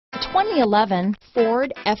2011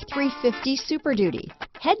 Ford F-350 Super Duty.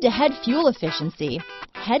 Head-to-head fuel efficiency,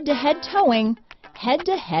 head-to-head towing,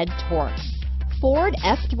 head-to-head torque. Ford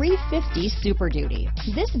F-350 Super Duty.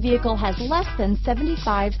 This vehicle has less than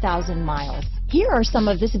 75,000 miles. Here are some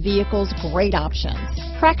of this vehicle's great options: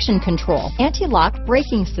 traction control, anti-lock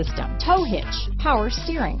braking system, tow hitch, power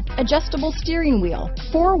steering, adjustable steering wheel,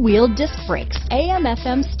 four-wheel disc brakes,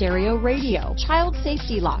 AM/FM stereo radio, child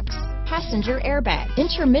safety locks, passenger airbag,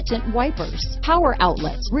 intermittent wipers, power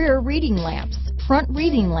outlets, rear reading lamps, front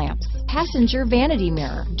reading lamps, passenger vanity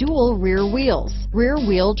mirror, dual rear wheels, rear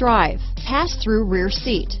wheel drive, pass-through rear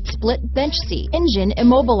seat, split bench seat, engine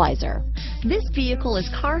immobilizer. This vehicle is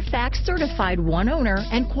CARFAX certified one owner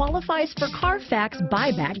and qualifies for CARFAX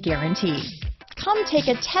buyback guarantee. Come take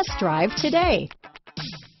a test drive today.